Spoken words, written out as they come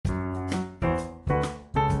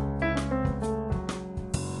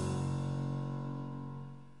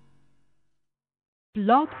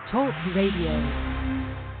Blog Talk Radio.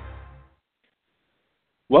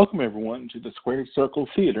 Welcome, everyone, to the Square Circle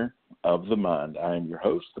Theater of the Mind. I am your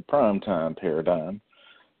host, the Primetime Paradigm,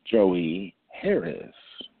 Joey Harris.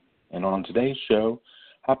 And on today's show,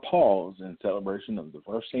 I pause in celebration of the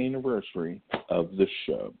first anniversary of the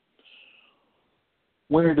show.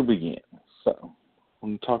 Where to begin? So, I'm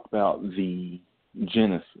going to talk about the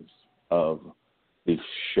genesis of this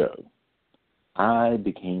show. I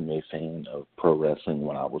became a fan of pro wrestling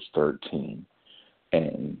when I was 13,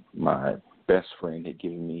 and my best friend had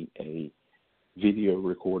given me a video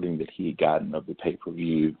recording that he had gotten of the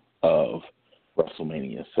pay-per-view of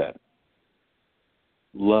WrestleMania 7.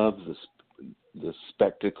 Love the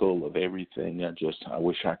spectacle of everything. I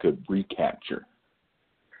wish I could recapture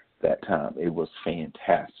that time. It was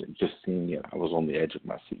fantastic. Just seeing it, I was on the edge of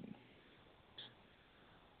my seat.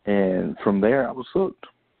 And from there, I was hooked.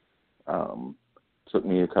 Took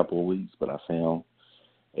me a couple of weeks, but I found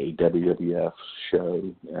a WWF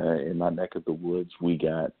show in my neck of the woods. We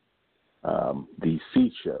got the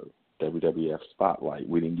C show, WWF Spotlight.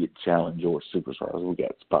 We didn't get Challenge or Superstars. We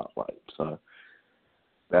got Spotlight. So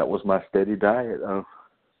that was my steady diet of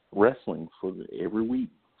wrestling for every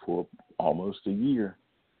week for almost a year.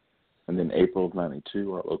 And then April of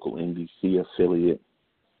 92, our local NBC affiliate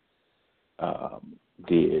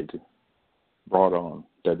brought on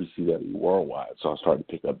WCW Worldwide. So I started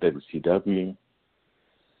to pick up WCW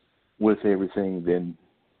with everything, then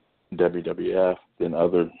WWF, then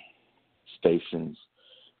other stations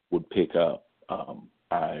would pick up.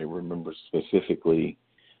 I remember specifically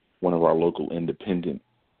one of our local independent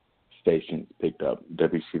stations picked up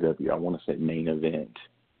WCW, I want to say Main Event,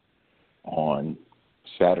 on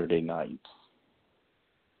Saturday nights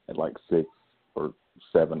at like 6 or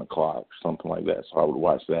 7 o'clock, something like that. So I would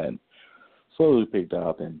watch that. Slowly picked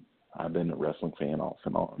up, and I've been a wrestling fan off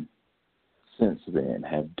and on since then.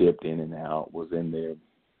 Have dipped in and out, was in there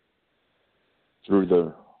through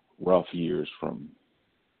the rough years from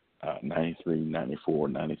 93, 94,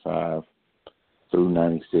 95, through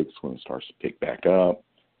 96 when it starts to pick back up.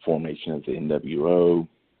 Formation of the NWO,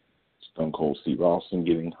 Stone Cold Steve Austin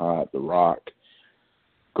getting hot, The Rock,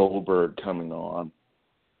 Goldberg coming on,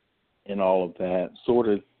 and all of that. Sort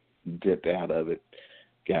of dipped out of it,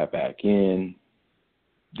 got back in,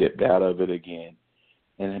 dipped out of it again,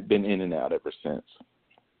 and have been in and out ever since.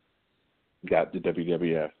 Got the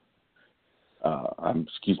WWE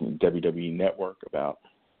Network about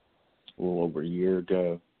a little over a year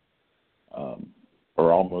ago,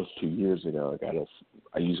 or almost 2 years ago.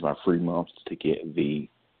 I used my free months to get the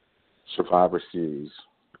Survivor Series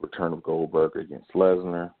Return of Goldberg against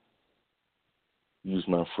Lesnar. Used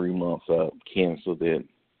my free month up, canceled it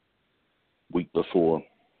week before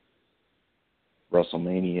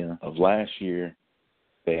WrestleMania of last year.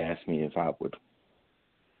 They asked me if I would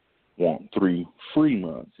want 3 free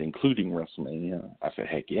months, including WrestleMania. I said,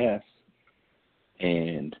 heck yes,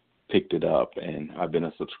 and picked it up, and I've been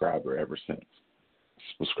a subscriber ever since.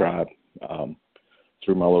 Subscribe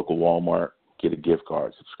through my local Walmart, get a gift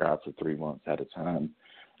card, subscribe for 3 months at a time.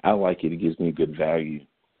 I like it. It gives me a good value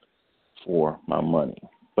for my money.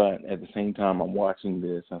 But at the same time, I'm watching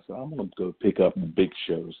this. I said, I'm going to go pick up the big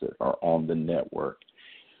shows that are on the network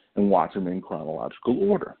and watch them in chronological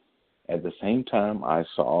order. At the same time, I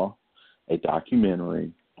saw a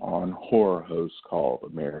documentary on horror hosts called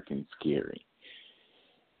American Scary.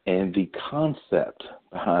 And the concept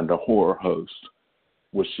behind a horror host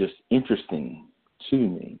was just interesting to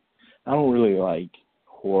me. I don't really like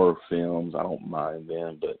horror films. I don't mind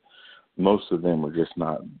them, but most of them are just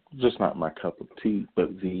not my cup of tea.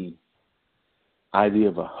 But the idea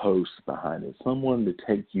of a host behind it, someone to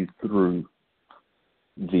take you through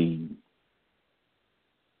the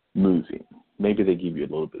movie. Maybe they give you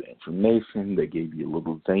a little bit of information, they give you a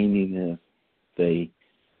little zaniness, they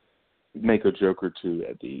make a joke or two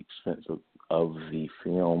at the expense of the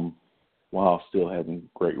film while still having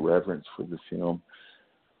great reverence for the film.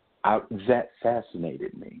 That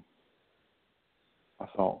fascinated me. I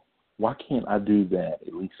thought, why can't I do that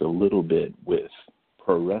at least a little bit with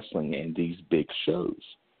pro wrestling and these big shows?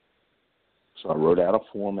 So I wrote out a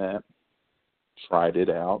format, tried it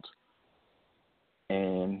out,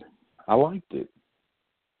 and I liked it.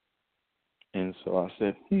 And so I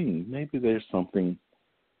said, maybe there's something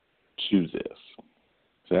to this.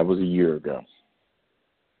 So that was a year ago.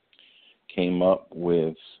 Came up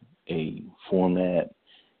with a format,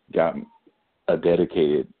 got a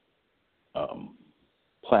dedicated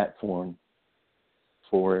platform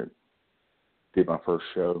for it, did my first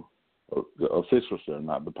show, the official show,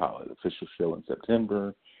 not the pilot, official show in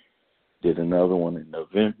September, did another one in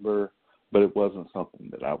November, but it wasn't something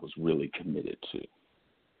that I was really committed to.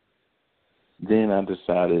 Then I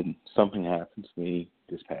decided something happened to me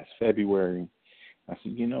this past February. I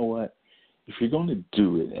said, you know what? If you're going to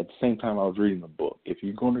do it, at the same time I was reading the book, if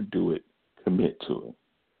you're going to do it, commit to it.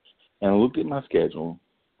 And I looked at my schedule,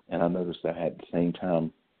 and I noticed I had the same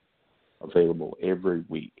time available every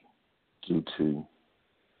week due to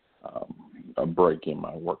a break in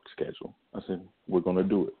my work schedule. I said, we're going to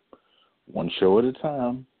do it. One show at a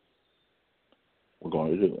time, we're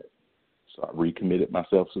going to do it. So I recommitted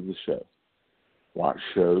myself to the show. Watched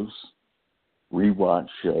shows, rewatched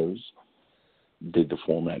shows, did the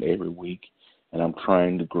format every week, and I'm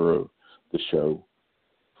trying to grow the show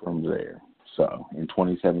from there. So in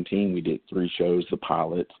 2017, we did 3 shows, the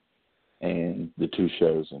pilot, and the 2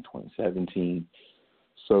 shows in 2017.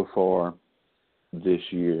 So far this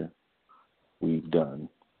year, we've done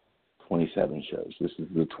 27 shows. This is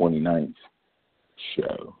the 29th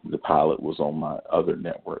show. The pilot was on my other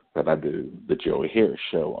network that I do the Joey Harris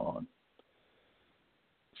show on.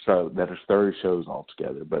 So that is 30 shows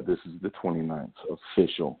altogether, but this is the 29th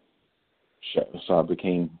official show. So I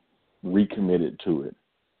became recommitted to it.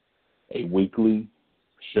 A weekly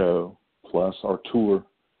show plus our tour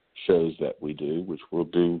shows that we do, which we'll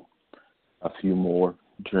do a few more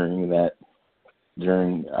during the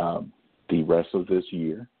rest of this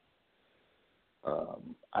year.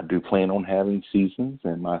 I do plan on having seasons,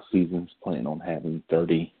 and my seasons plan on having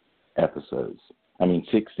 60 episodes,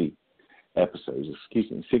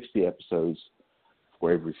 60 episodes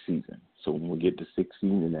for every season. So when we get to 60, the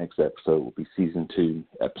next episode will be season 2,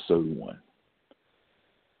 episode 1.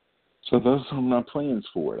 So those are my plans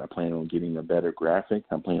for it. I plan on getting a better graphic.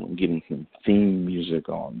 I plan on getting some theme music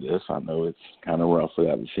on this. I know it's kind of rough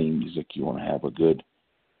without the theme music. You want to have a good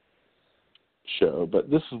show. But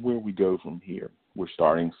this is where we go from here. We're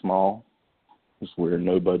starting small. We're a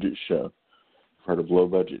no-budget show. You've heard of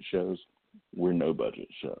low-budget shows? We're a no-budget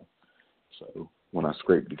show. So when I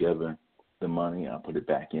scrape together the money, I put it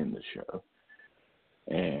back in the show.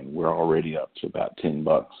 And we're already up to about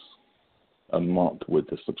 $10 a month with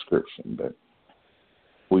the subscription. But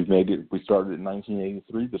we've made it. We started in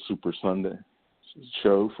 1983, the Super Sunday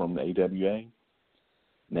show from the AWA.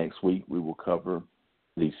 Next week, we will cover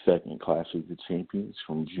the second Clash of the Champions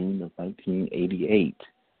from June of 1988.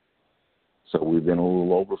 So we've been a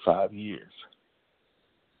little over 5 years.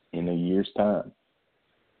 In a year's time,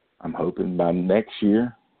 I'm hoping by next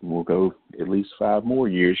year we'll go at least 5 more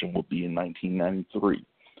years, and we'll be in 1993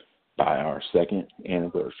 by our second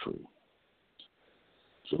anniversary.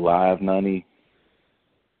 July of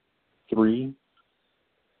 93,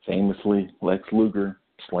 famously, Lex Luger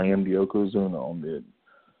slammed Yokozuna on the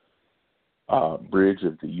bridge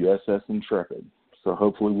of the USS Intrepid. So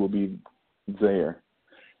hopefully we'll be there.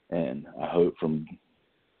 And I hope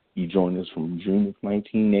you join us from June of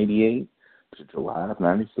 1988 to July of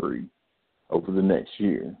 93 over the next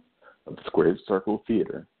year of the Squared Circle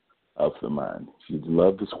Theater of the Mind. If you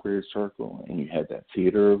love the Squared Circle and you have that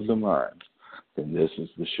theater of the mind, then this is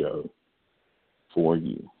the show for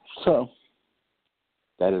you. So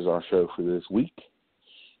that is our show for this week.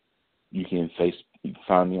 You can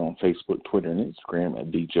find me on Facebook, Twitter, and Instagram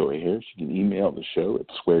at @BJoeyHarris. You can email the show at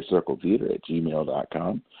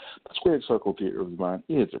squaredcircletheater@gmail.com. The Squared Circle Theater of the Mind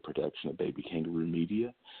is a production of Baby Kangaroo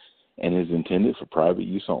Media and is intended for private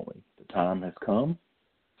use only. The time has come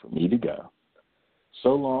for me to go.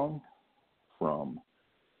 So long from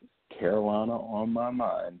Carolina on my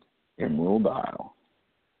mind, Emerald Isle.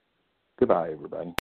 Goodbye, everybody.